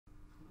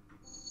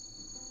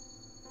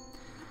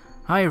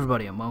Hi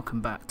everybody and welcome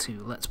back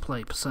to Let's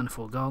Play Persona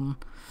 4 Golden.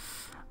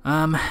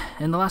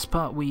 In the last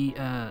part we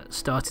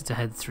started to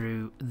head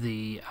through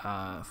the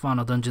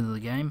final dungeon of the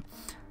game,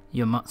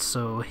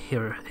 Yomotsu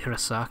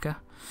Hirasaka,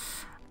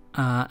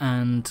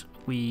 and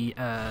we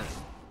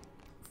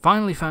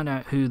finally found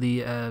out who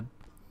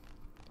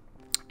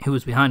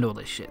was behind all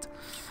this shit.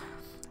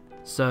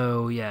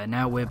 So yeah,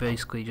 now we're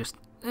basically just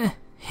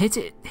hit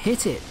it, you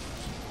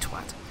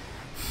twat.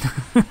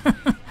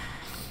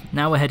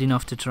 Now we're heading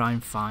off to try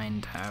and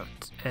find out,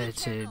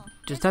 to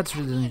just head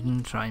through the dungeon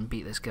and try and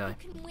beat this guy.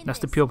 That's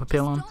the pure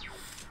papillon.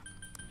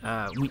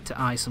 Weak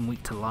to ice and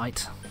weak to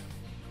light.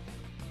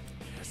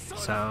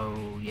 So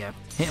yeah,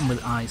 hit him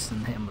with ice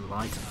and hit him with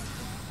light.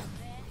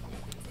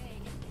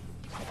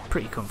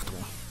 Pretty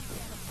comfortable.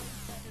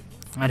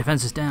 My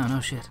defense is down,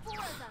 oh shit.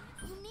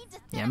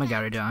 Yeah, my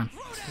Gary down.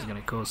 This is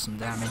gonna cause some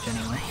damage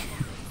anyway.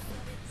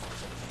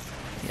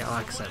 Yeah,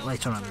 like I said,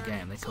 later on in the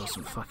game they cause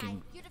some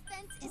fucking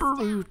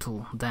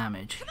brutal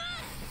damage.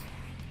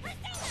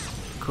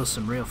 Cause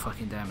some real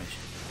fucking damage.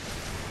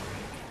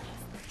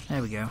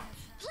 There we go.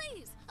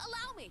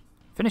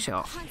 Finish it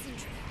off.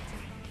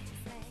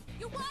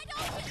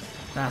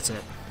 That's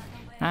it.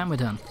 And we're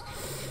done.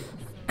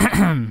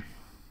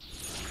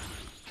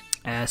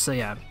 So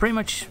yeah, pretty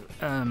much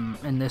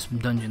in this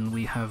dungeon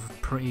we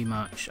have pretty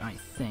much, I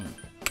think,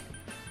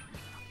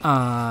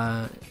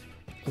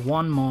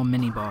 one more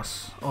mini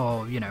boss,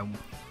 or you know,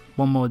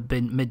 one more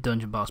mid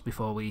dungeon boss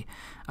before we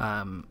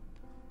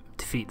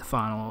defeat the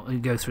final,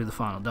 go through the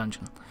final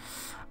dungeon.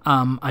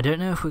 I don't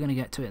know if we're going to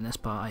get to it in this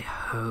part. I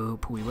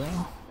hope we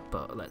will,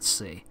 but let's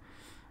see.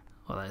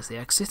 Well, there's the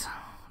exit.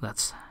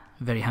 That's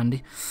very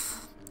handy.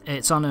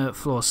 It's on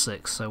floor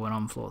 6, so we're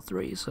on floor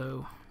 3,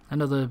 so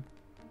another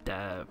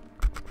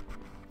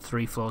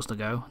 3 floors to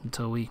go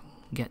until we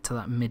get to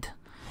that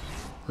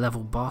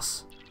mid-level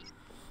boss,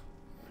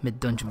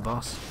 mid-dungeon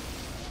boss.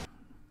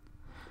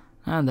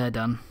 And they're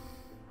done.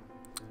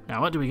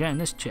 Now, what do we get in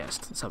this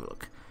chest? Let's have a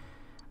look.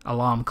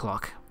 Alarm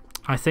clock.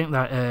 I think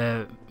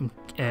that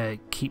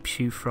keeps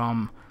you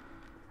from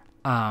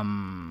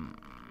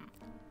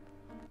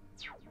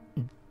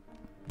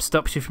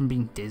stops you from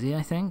being dizzy.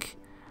 I think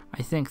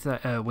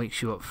that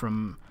wakes you up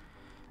from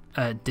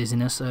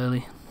dizziness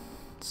early.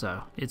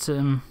 So it's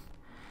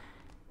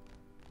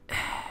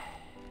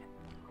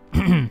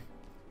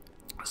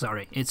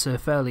sorry, it's a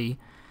fairly.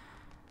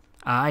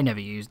 I never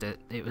used it.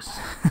 It was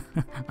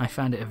I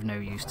found it of no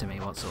use to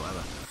me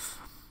whatsoever.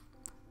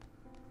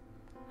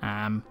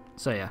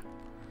 So yeah.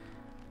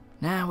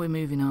 Now we're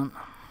moving on,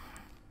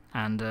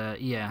 and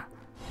yeah,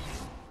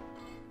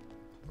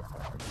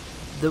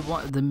 the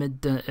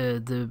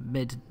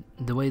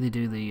way they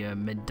do the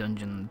mid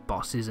dungeon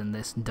bosses in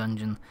this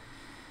dungeon.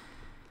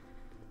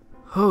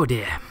 Oh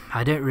dear,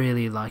 I don't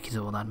really like it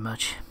all that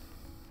much.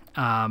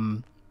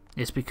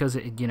 It's because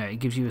it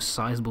gives you a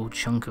sizable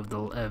chunk of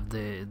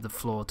the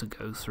floor to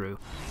go through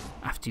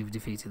after you've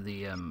defeated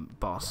the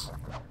boss,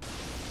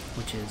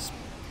 which is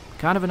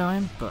kind of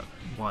annoying, but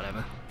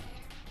whatever.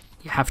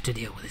 You have to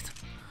deal with it.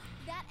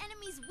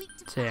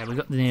 So yeah, we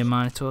got the near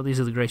Minotaur. These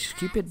are the Gracious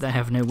Cupid. They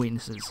have no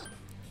weaknesses.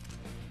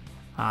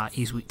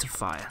 He's weak to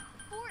fire.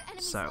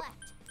 So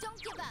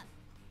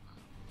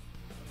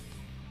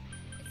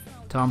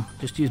Tom,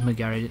 just use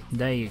Magari.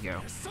 There you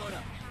go.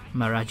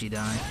 Maraji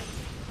die.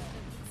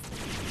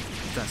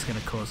 That's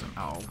gonna cause him.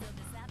 Oh,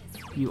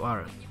 you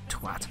are a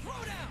twat.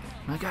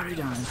 Magari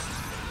die.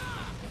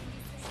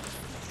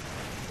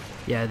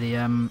 Yeah, the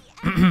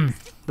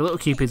the little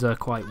Cupids are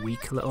quite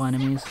weak little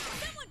enemies.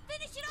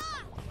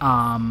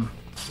 Well,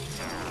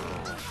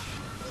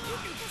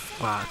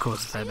 it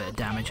causes a fair bit of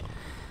damage.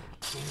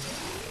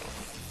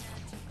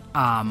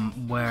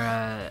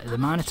 Where the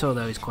Minotaur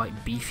though is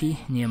quite beefy.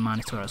 Near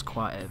Minotaur has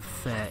quite a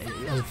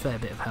fair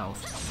bit of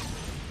health.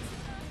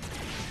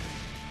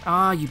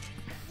 Ah, you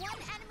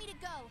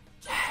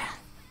just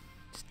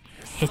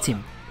hit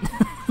him.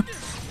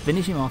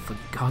 Finish him off for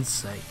God's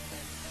sake.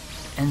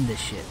 End this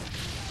shit.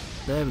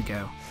 There we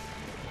go.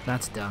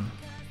 That's done.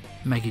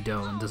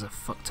 Megadolan does a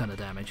fuck ton of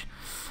damage.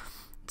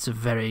 It's a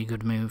very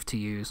good move to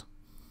use.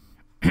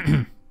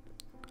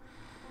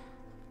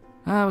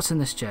 What's in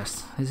this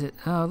chest? Is it?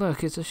 Oh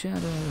look, it's a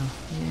shadow.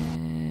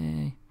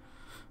 Yay.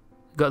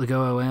 Got the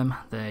Go OM.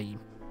 There you.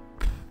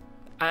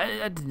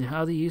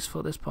 Are they useful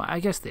at this point? I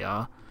guess they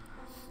are.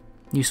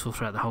 Useful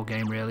throughout the whole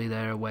game really.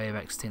 They're a way of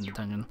exiting the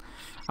dungeon.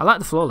 I like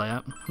the floor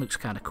layout. Looks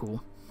kind of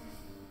cool.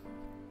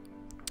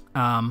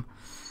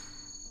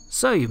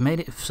 So you've made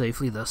it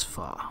safely thus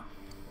far.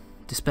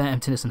 Despair,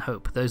 emptiness and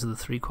hope. Those are the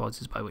 3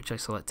 qualities by which I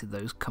selected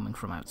those coming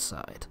from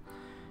outside.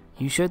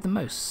 You showed the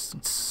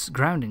most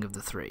grounding of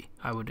the 3.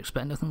 I would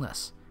expect nothing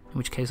less, in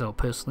which case I will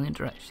personally and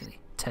directly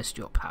test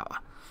your power.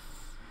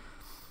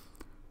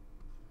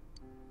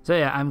 So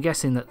yeah, I'm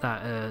guessing that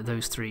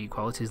those 3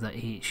 qualities that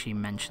she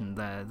mentioned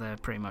there, they're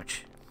pretty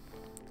much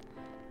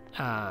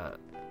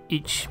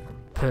each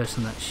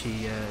person that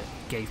she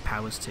gave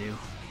powers to,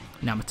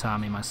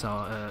 Namatami,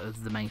 myself,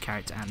 the main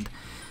character, and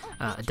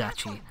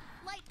Adachi,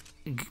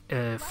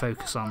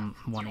 focus on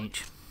one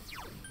each.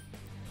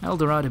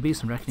 Eldorado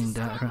Beast and Reckoning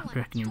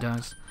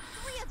Dice.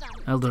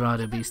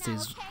 Eldorado Beast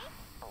is...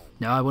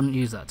 No, I wouldn't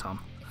use that, Tom.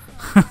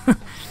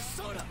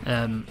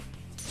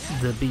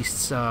 The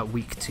beasts are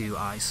weak to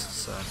ice,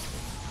 so...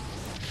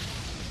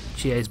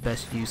 Chie's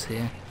best use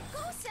here.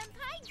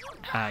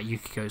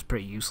 Yukiko is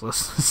pretty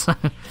useless,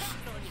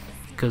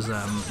 because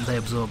they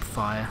absorb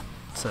fire,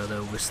 so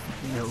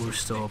they'll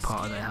restore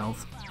part of their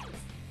health.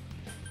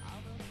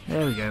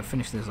 There we go,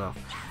 finish this off.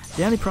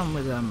 The only problem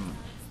with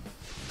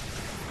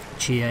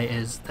Chie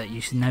is that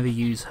you should never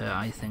use her,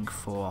 I think,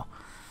 for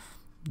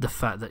the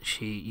fact that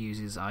she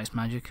uses ice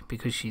magic,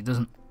 because she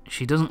doesn't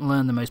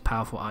learn the most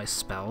powerful ice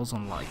spells,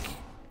 unlike,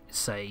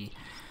 say,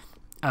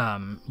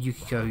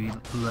 Yukiko,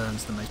 who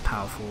learns the most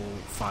powerful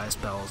fire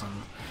spells,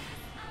 and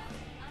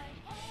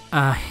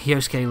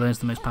Yosuke learns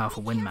the most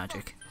powerful wind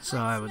magic. So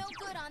I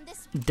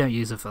don't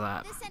use her for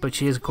that. But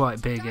she is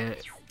quite big at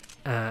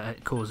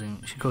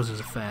she causes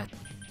a fair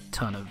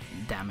ton of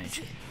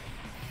damage.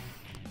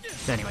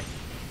 But anyway,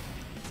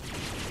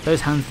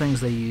 those hand things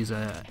they use,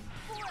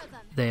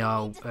 they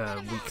are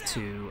weak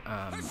to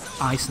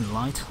ice and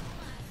light.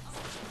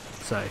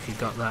 So if you've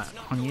got that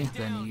on you,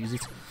 then you use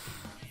it.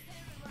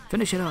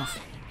 Finish it off.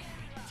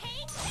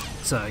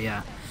 So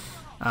yeah,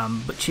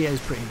 but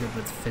Chio's pretty good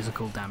with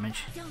physical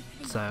damage,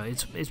 so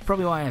it's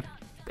probably why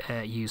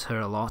I use her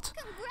a lot.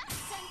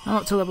 I'm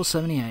up to level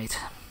 78,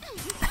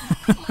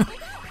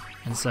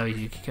 and so is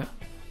Yukiko,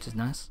 which is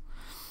nice.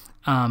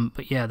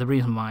 But yeah, the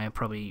reason why I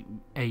probably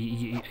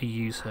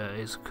use her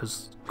is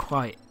because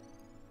quite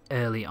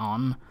early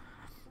on,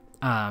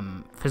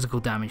 physical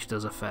damage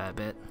does a fair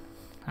bit,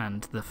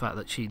 and the fact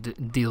that she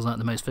deals out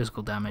the most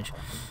physical damage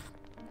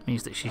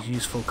means that she's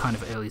useful kind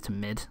of early to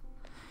mid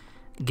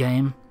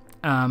game.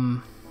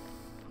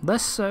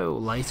 Less so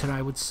later,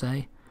 I would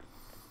say.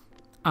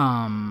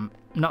 Not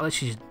that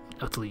she's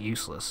utterly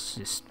useless,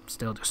 she's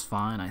still just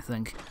fine, I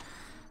think.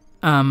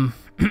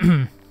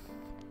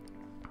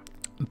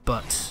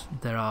 But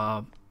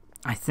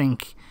I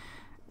think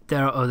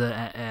there are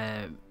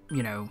other,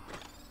 you know,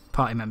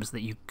 party members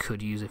that you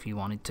could use if you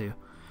wanted to.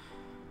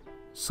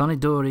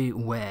 Sonidori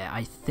Ware,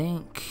 I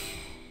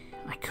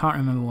can't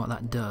remember what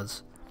that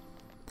does,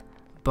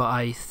 but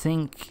I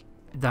think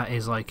that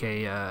is like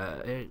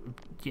a,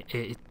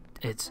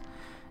 it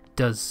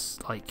does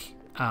like,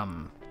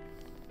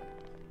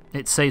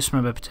 it saves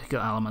from a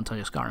particular element, I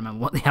just can't remember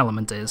what the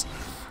element is.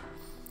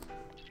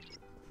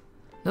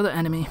 Another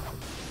enemy,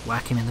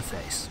 whack him in the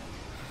face.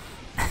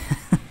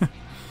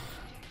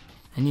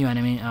 A new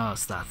enemy, oh,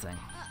 it's that thing.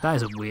 That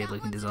is a weird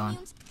looking design.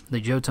 The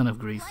Jotun of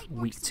Grief,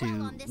 weak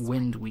to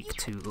wind, weak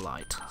to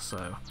light,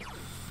 so...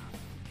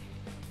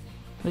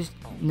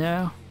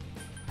 No?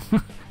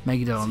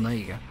 Megadon, there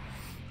you go.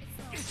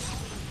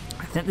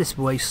 I think this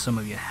wastes some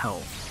of your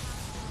health.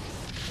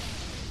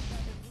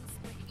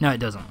 No, it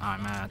doesn't.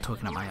 I'm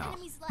talking at my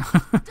arse.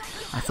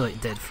 I thought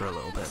it did for a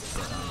little bit,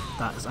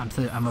 but I'm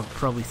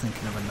probably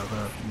thinking of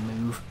another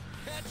move.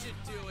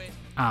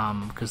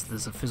 Because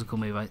there's a physical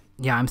move.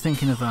 I'm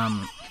thinking of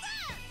I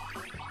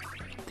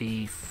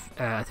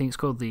think it's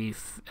called the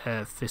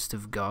Fist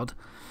of God.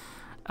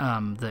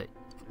 That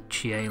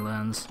Chie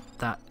learns.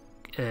 That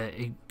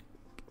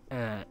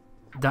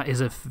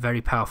is a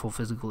very powerful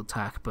physical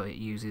attack, but it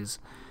uses...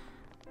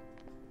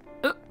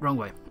 wrong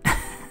way.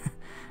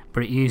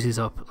 But it uses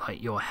up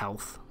like your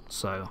health,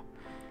 so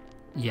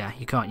yeah,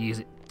 you can't use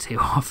it too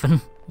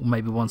often.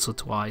 Maybe once or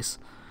twice.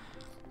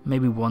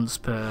 Maybe once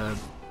per...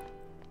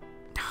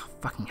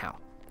 fucking hell.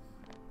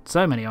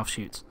 So many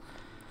offshoots.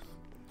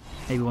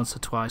 Maybe once or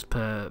twice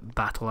per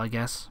battle, I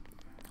guess.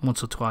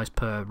 Once or twice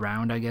per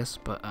round, I guess,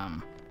 but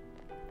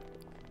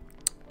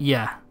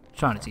yeah,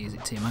 try not to use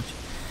it too much.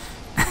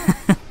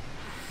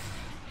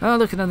 Oh,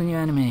 look, another new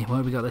enemy. What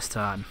have we got this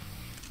time?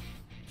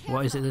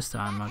 What is it this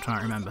time? I'm trying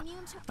to remember.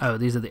 Oh,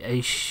 these are the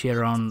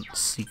Acheron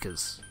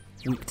Seekers.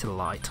 Weak to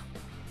light.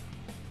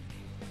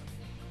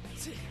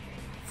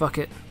 Fuck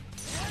it.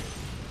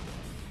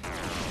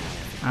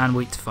 And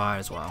weak to fire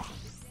as well.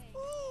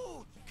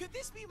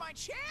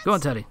 Go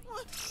on, Teddy.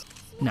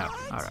 No,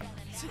 alright.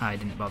 I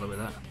didn't bother with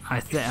that.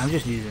 I'm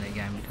just using it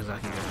again because I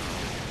can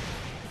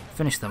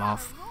finish them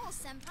off.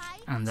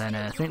 And then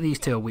I think these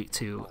two are weak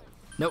to...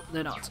 Nope,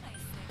 they're not.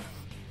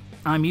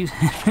 I'm using...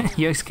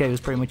 Yosuke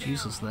was pretty much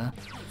useless there.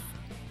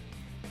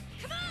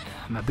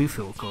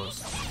 Mabufu, of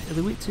course. Are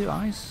they weak to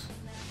ice?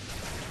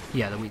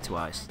 Yeah, they're weak to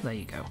ice. There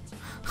you go.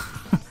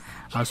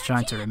 I was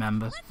trying to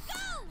remember.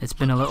 It's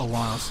been a little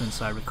while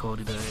since I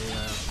recorded a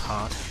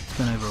part. It's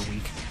been over a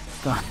week.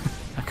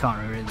 I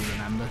can't really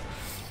remember.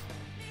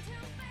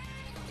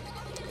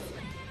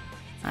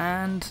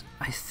 And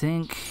I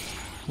think...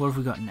 What have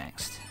we got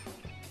next?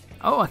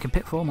 Oh, I can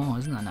pick 4 more.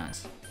 Isn't that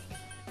nice?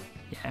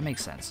 Yeah, it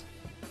makes sense.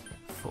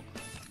 4.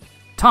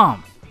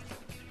 Tom!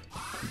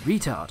 You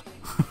retard!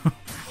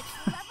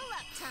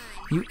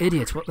 You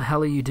idiot, what the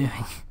hell are you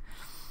doing?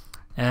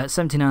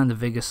 79, the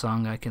Vigor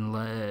Song, I can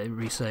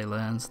re-say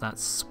learns.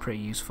 That's pretty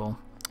useful.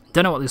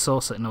 Don't know what the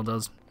Soul Signal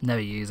does. Never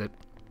use it.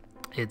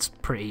 It's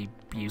pretty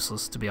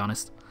useless, to be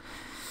honest.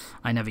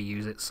 I never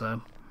use it,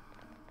 so...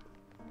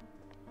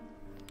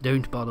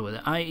 Don't bother with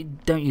it. I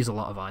don't use a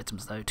lot of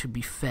items though, to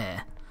be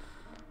fair.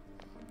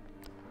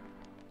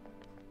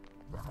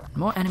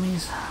 More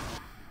enemies.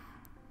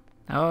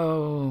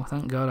 Oh,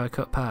 thank God I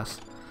cut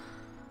past.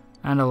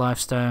 And a life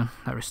stone.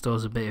 That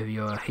restores a bit of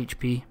your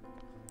HP.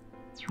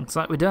 Looks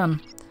like we're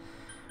done.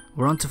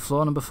 We're on to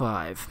floor number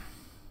 5.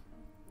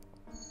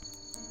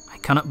 I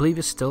cannot believe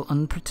it's still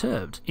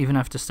unperturbed, even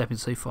after stepping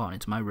so far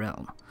into my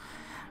realm.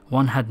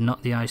 One had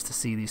not the eyes to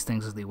see these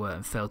things as they were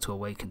and failed to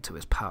awaken to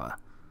his power.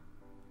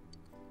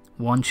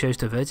 One chose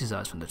to avert his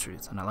eyes from the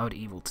truth and allowed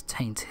evil to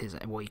taint his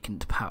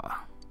awakened power.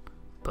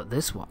 But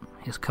this one,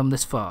 he has come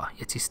this far,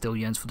 yet he still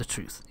yearns for the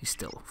truth. He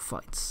still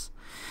fights.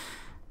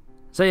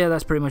 So yeah,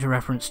 that's pretty much a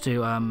reference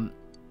to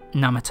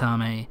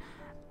Namatame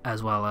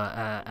as well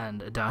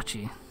and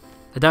Adachi.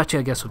 Adachi,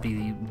 I guess, would be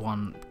the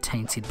one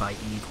tainted by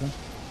evil,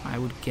 I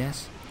would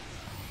guess.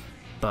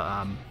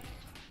 But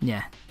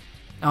yeah.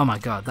 Oh my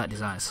God, that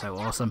design is so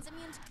awesome.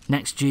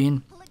 Next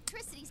gene,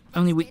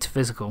 only weak to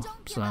physical,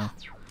 so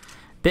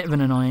bit of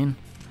an annoying.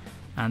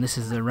 And this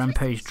is the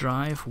Rampage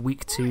Drive,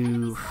 weak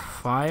to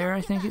fire,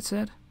 I think it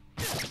said.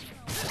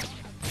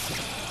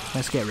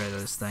 Let's get rid of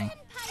this thing.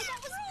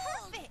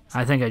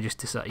 I think I just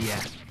decided,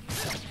 yeah.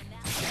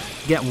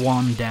 Get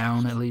one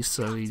down at least,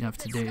 so you don't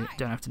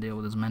have to deal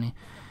with as many.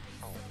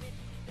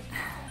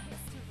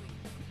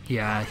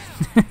 Yeah,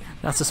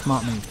 that's a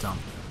smart move, Tom.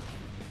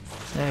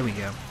 There we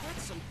go.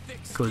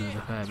 Causes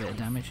a fair bit of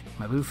damage.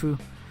 Mabufu.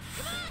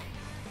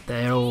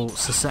 They're all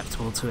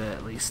susceptible to it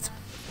at least.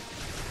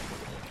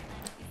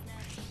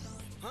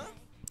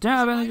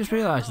 Yeah, I've only just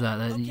realised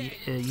that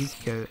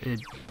Yukiko,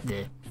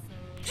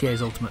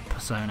 Chie's ultimate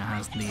persona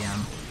has the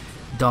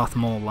Darth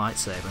Maul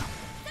lightsaber.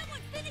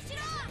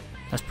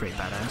 That's pretty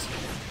badass.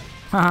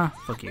 Haha,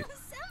 fuck you.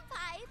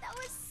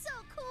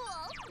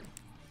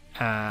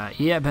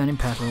 Yeah, Burning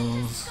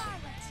Petals.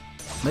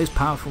 Most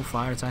powerful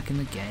fire attack in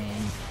the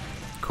game.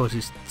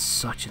 Causes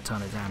such a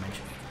ton of damage.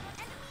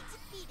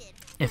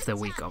 If they're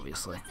weak,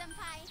 obviously.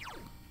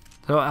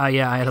 So,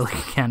 yeah, I had a look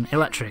again.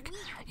 Electric.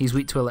 He's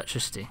weak to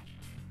electricity.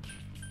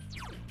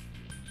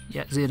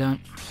 Yeah, Zidane.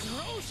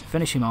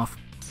 Finish him off.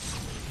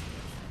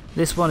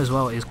 This one as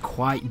well is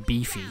quite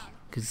beefy.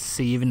 Because,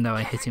 see, even though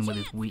I hit him with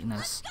his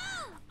weakness,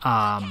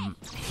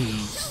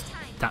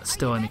 that's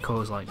still only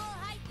caused like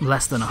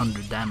less than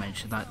 100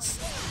 damage. That's,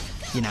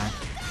 you know,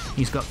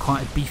 he's got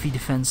quite a beefy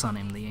defense on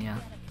him,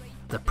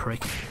 the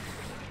prick.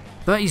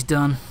 But he's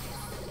done,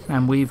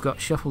 and we've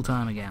got shuffle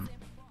time again.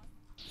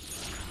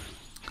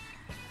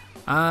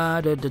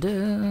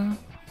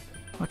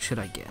 What should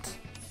I get?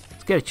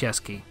 Let's get a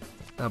chest key.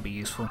 That'll be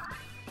useful.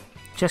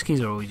 Chest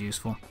keys are always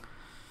useful.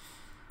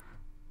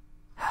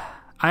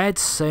 I had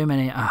so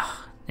many.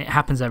 It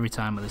happens every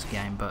time with this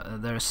game,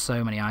 but there are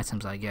so many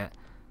items I get.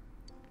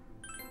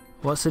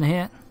 What's in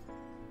here?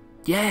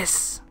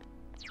 Yes!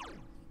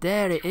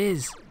 There it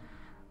is!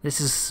 This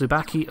is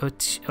Tsubaki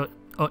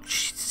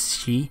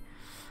Ochi.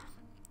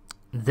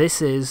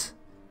 This is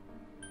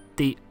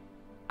the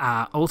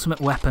ultimate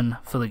weapon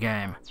for the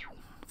game,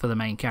 for the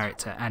main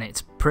character, and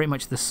it's pretty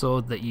much the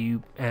sword that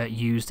you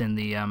used in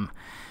the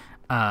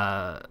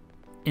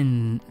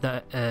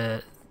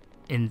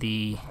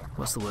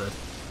what's the word?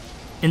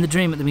 In the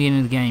dream at the beginning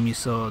of the game, you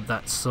saw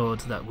that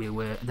sword that we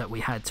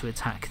had to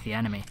attack the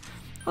enemy.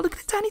 Oh, look at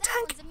the tiny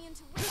tank!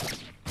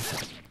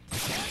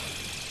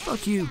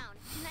 Fuck you!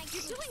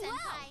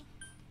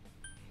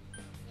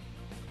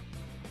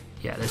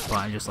 Yeah, this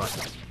part I'm just like,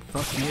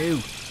 fuck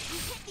you!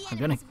 I'm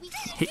gonna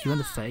hit you in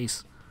the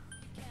face.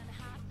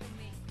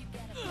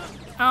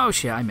 Oh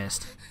shit, I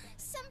missed.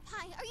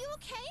 Senpai, are you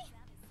okay?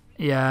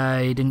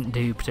 Yeah, he didn't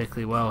do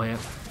particularly well here.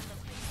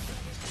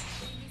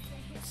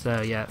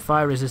 So yeah,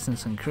 fire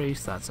resistance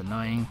increased, that's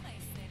annoying.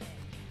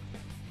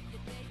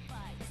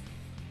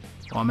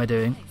 What am I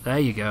doing? There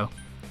you go.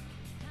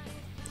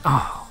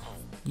 Oh,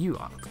 you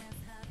are...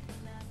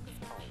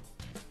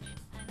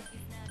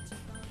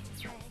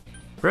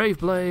 Brave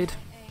Blade.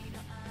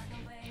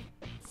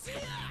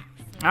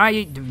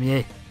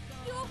 Yeah.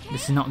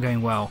 This is not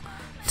going well.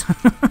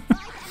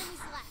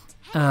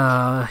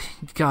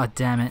 God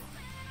damn it.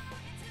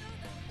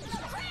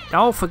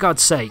 Oh, for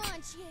God's sake.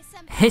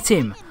 Hit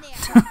him!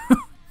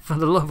 For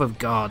the love of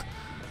God.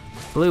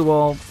 Blue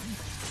wall.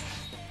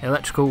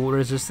 Electrical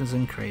resistance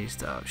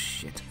increased. Oh,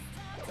 shit.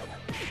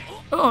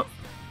 Oh!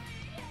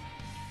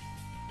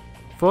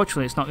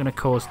 Fortunately, it's not going to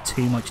cause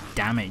too much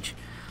damage.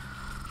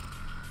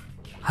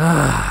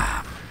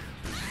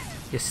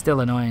 You're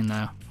still annoying,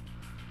 though.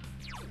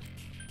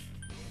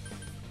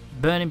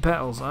 Burning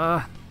Petals.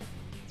 Do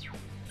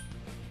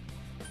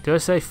I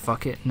say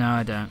fuck it? No,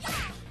 I don't.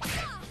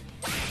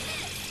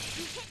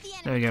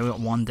 There we go, we got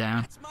one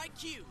down.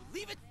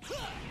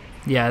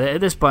 Yeah,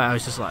 at this point I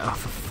was just like, oh,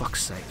 for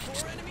fuck's sake.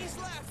 Just,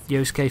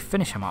 Yosuke,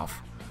 finish him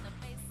off.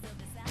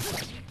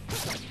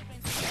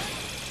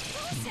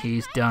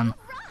 He's done.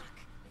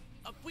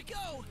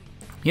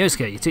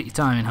 Yosuke, you took your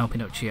time in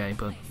helping out Chie,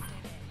 but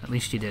at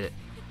least you did it.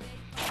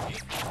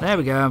 There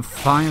we go, I'm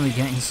finally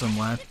getting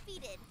somewhere.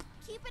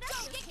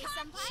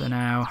 So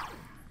now...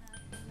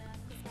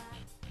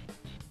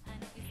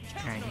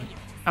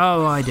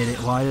 Oh, I did it.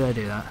 Why did I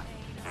do that?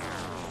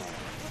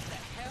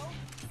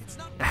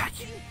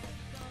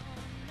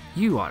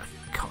 You are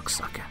a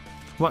cocksucker.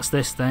 What's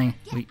this thing?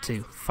 Weak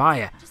to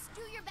fire.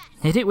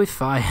 Hit it with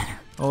fire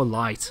or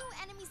light.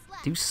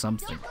 Do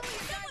something.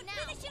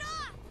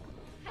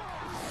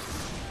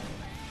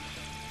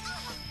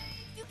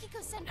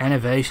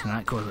 Innovation,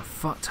 that caused a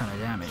fuck ton of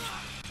damage.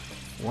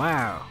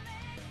 Wow.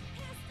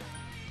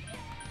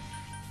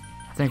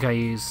 I think I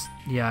use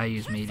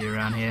media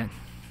around here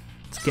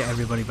to get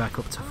everybody back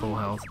up to full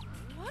health.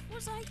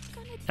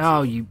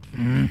 Oh, you.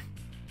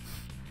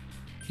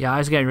 Yeah, I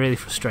was getting really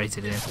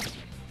frustrated here.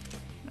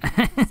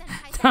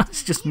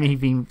 That's just me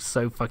being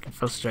so fucking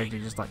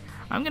frustrated. Just like,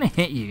 I'm gonna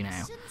hit you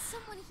now.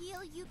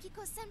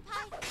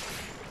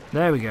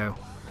 There we go.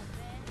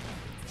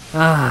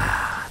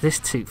 Ah, this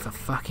took for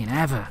fucking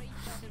ever.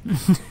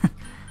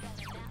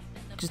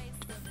 Just.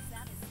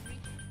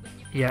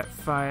 Yeah,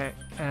 fire.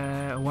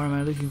 What am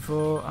I looking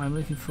for? I'm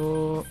looking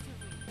for.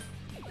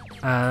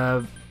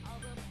 No,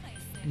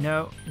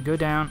 go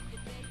down.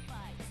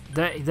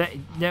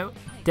 No,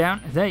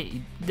 down.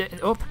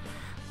 Up.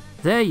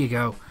 There you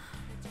go.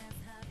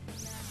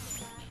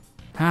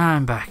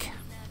 I'm back.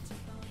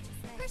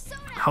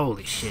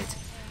 Holy shit.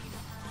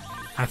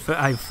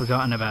 I've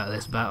forgotten about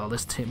this battle.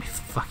 This took me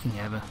fucking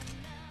ever.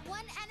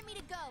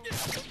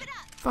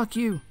 Fuck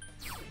you.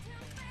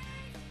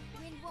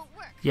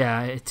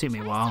 Yeah, it took me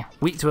a while.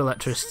 Weak to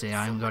electricity.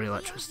 I haven't got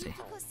electricity.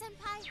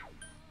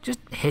 Just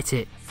hit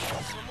it.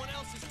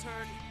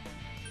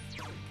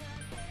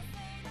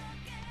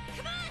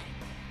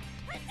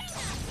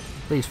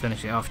 Please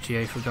finish it off,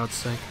 GA, for God's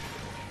sake.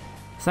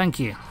 Thank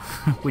you.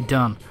 We're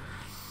done.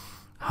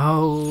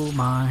 Oh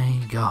my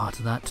god,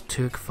 that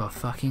took for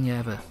fucking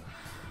ever.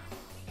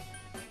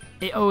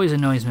 It always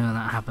annoys me when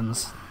that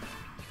happens.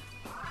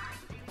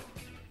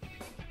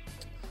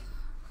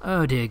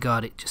 Oh dear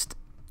god, it just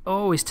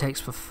always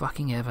takes for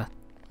fucking ever.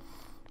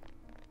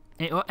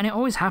 And it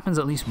always happens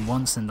at least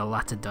once in the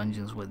latter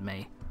dungeons with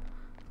me.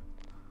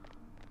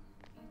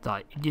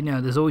 Like, you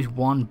know, there's always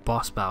one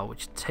boss battle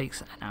which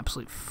takes an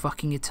absolute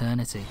fucking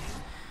eternity.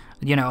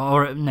 You know,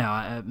 or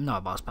no, not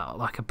a boss battle,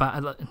 like a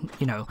battle.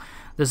 You know,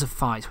 there's a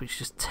fight which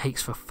just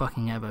takes for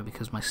fucking ever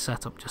because my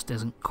setup just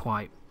isn't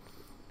quite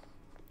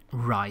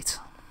right.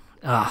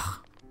 Ugh.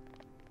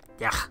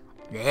 Yeah.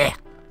 Yeah.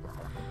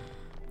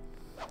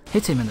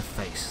 Hit him in the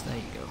face. There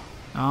you go.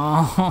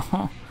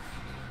 Oh.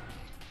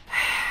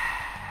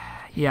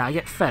 Yeah, I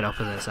get fed up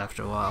with this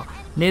after a while.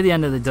 Near the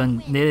end of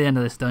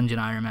this dungeon,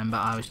 I remember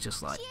I was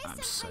just like,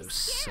 I'm so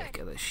sick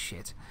of this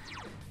shit.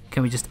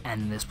 Can we just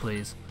end this,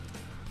 please?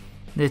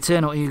 The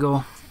Eternal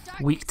Eagle,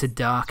 weak to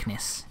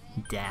darkness.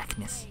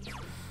 Darkness.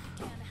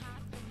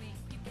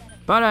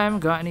 But I haven't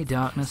got any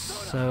darkness,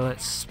 so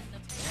let's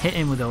hit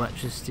him with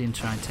electricity and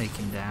try and take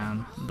him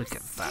down. Look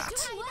at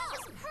that.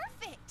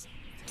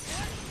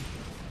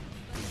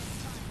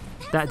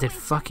 That did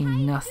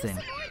fucking nothing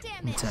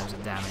in terms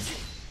of damage.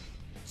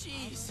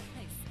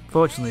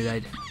 Fortunately,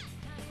 they did.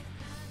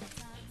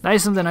 That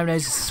is something I've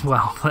noticed as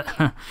well,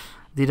 but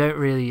they don't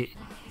really.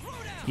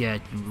 Yeah,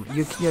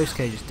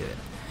 Yosuke just do it.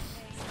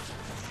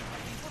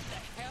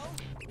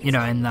 You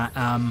know, in that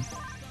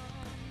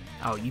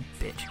oh, you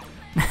bitch.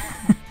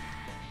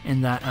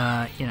 In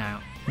that you know,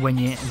 when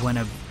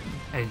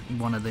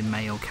one of the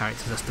male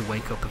characters has to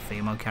wake up a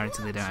female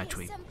character, they don't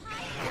actually.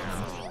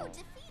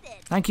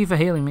 Thank you for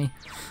healing me.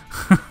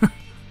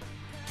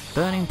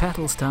 Burning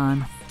petals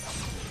time.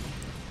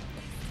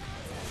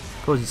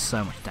 Causes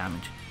so much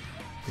damage.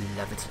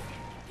 Love it.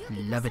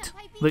 Love it.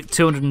 Look,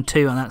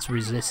 202, and that's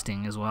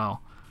resisting as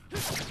well.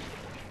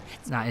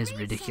 That is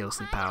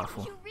ridiculously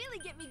powerful.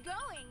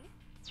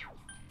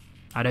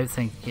 I don't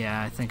think,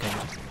 yeah, I think I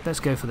just,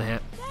 let's go for the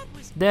hit.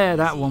 There,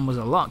 that one was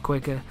a lot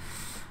quicker.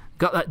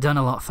 Got that done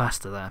a lot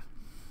faster there.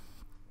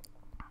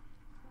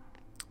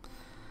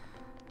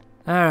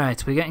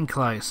 Alright, we're getting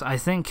close. I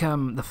think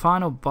the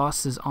final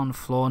boss is on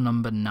floor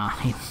number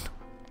 9.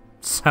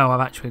 So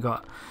I've actually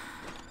got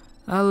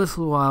a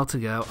little while to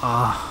go.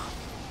 Oh.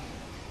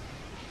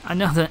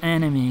 Another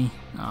enemy.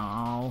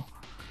 Oh.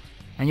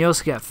 And you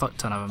also get a fuck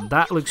ton of them.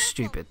 That looks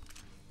stupid.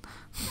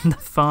 The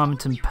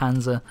Farmington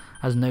Panzer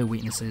has no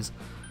weaknesses.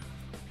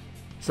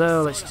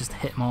 So let's just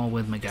hit them all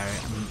with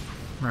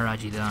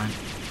Miraji Dine.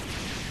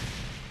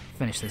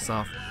 Finish this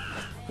off.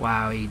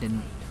 Wow, he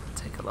didn't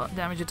take a lot of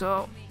damage at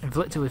all.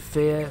 Inflicted with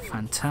fear,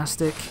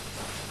 fantastic.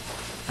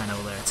 And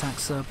all their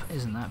attacks up,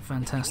 isn't that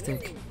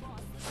fantastic?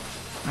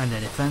 And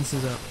their defense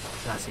is up,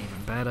 that's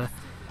even better.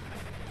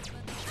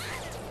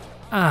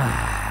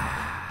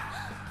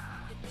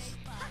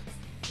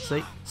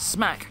 See?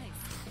 Smack!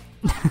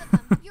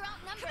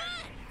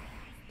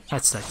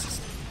 That's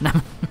sexist. No.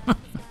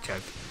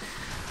 Joke.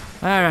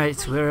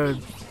 Alright, we're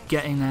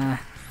getting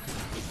there.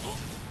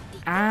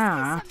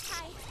 Ah!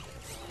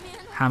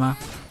 Hammer.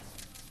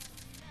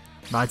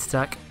 Light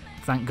attack.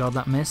 Thank God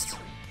that missed.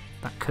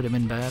 That could have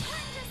been bad.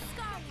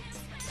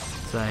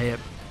 So here.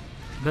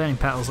 Burning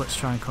petals, let's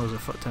try and cause a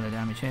fuck ton of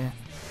damage here.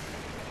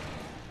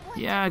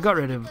 Yeah, I got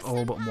rid of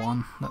all but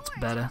one. That's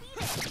better.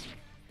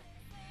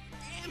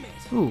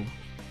 Ooh,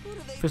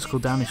 physical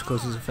damage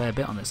causes a fair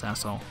bit on this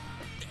asshole.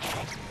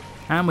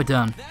 And we're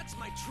done.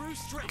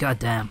 God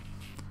damn.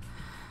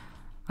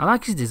 I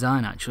like his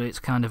design actually, it's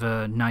kind of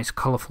a nice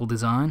colourful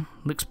design.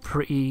 Looks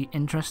pretty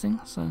interesting,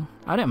 so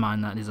I don't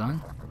mind that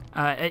design.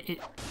 It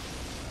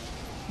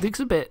looks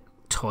a bit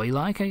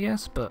toy-like, I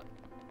guess, but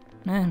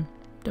don't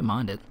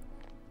mind it.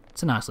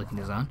 It's a nice looking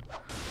design.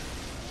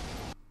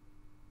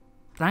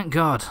 Thank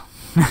God.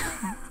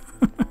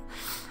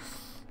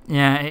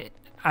 Yeah,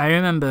 I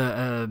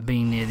remember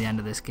being near the end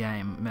of this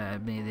game,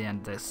 near the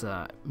end of this,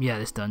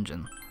 this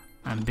dungeon,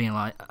 and being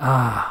like,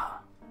 I'm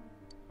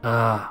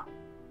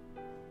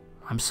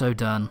so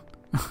done.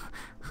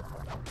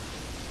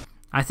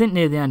 I think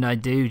near the end I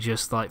do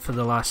just like for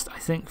the last, I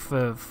think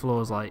for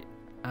floors like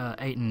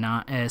 8 and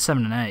 9,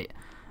 7 and 8,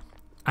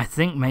 I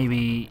think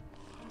maybe,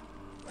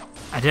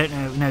 I don't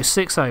know, no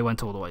 6 I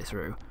went all the way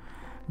through.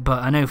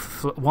 But I know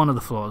one of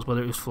the floors,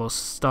 whether it was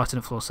starting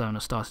at floor 7 or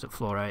started at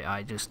floor 8,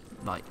 I just,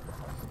 like,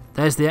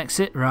 there's the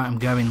exit, right, I'm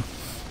going,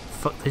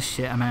 fuck this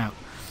shit, I'm out.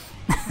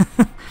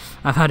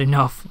 I've had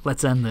enough,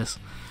 let's end this.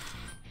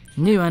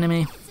 New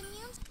enemy,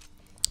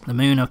 the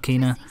Moon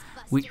Okina,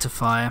 weak to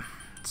fire,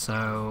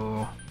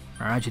 so,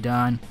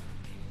 Rajidine,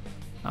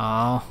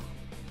 yeah,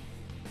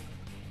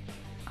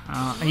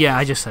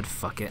 I just said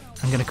fuck it,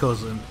 I'm going to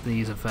cause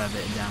these a fair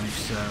bit of damage,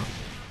 so...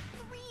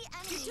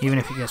 Even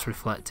if it gets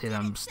reflected,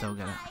 I'm still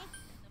gonna...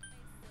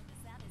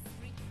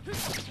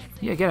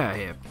 Yeah, get out of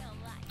here.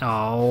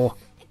 Oh.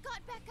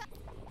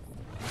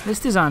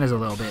 This design is a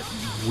little bit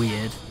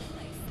weird.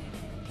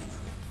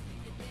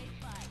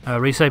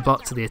 Reset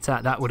block to the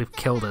attack, that would have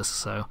killed us,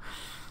 so...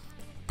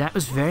 That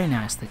was very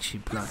nice that she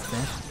blocked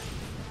that.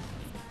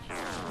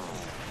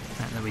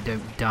 And that we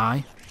don't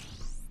die.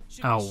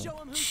 Oh,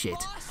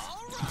 shit.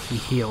 He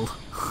healed.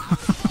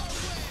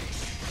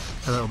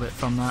 A little bit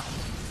from that.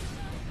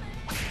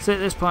 So at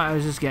this point I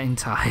was just getting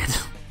tired.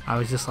 I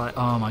was just like,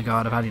 oh my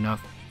god, I've had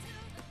enough.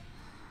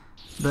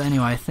 But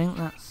anyway, I think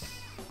that's...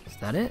 Is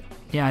that it?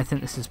 Yeah, I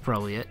think this is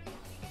probably it.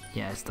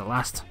 Yeah, it's the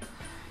last.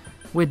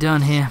 We're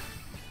done here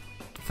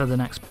for the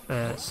next...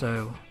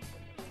 so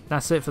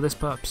that's it for this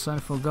part of Persona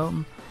 4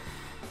 Golden.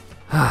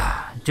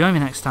 Join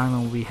me next time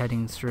when we'll be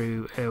heading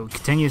through... we'll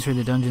continue through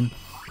the dungeon.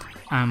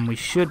 And we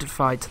should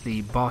fight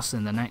the boss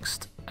in the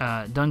next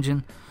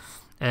dungeon.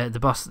 The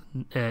boss,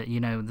 you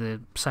know, the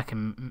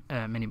second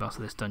mini-boss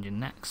of this dungeon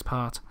next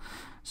part.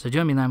 So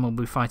join me then, we'll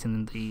be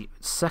fighting the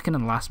second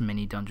and last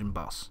mini-dungeon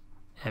boss.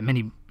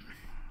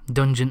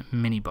 Mini-dungeon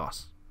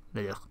mini-boss.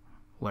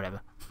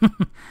 Whatever.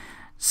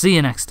 See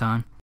you next time.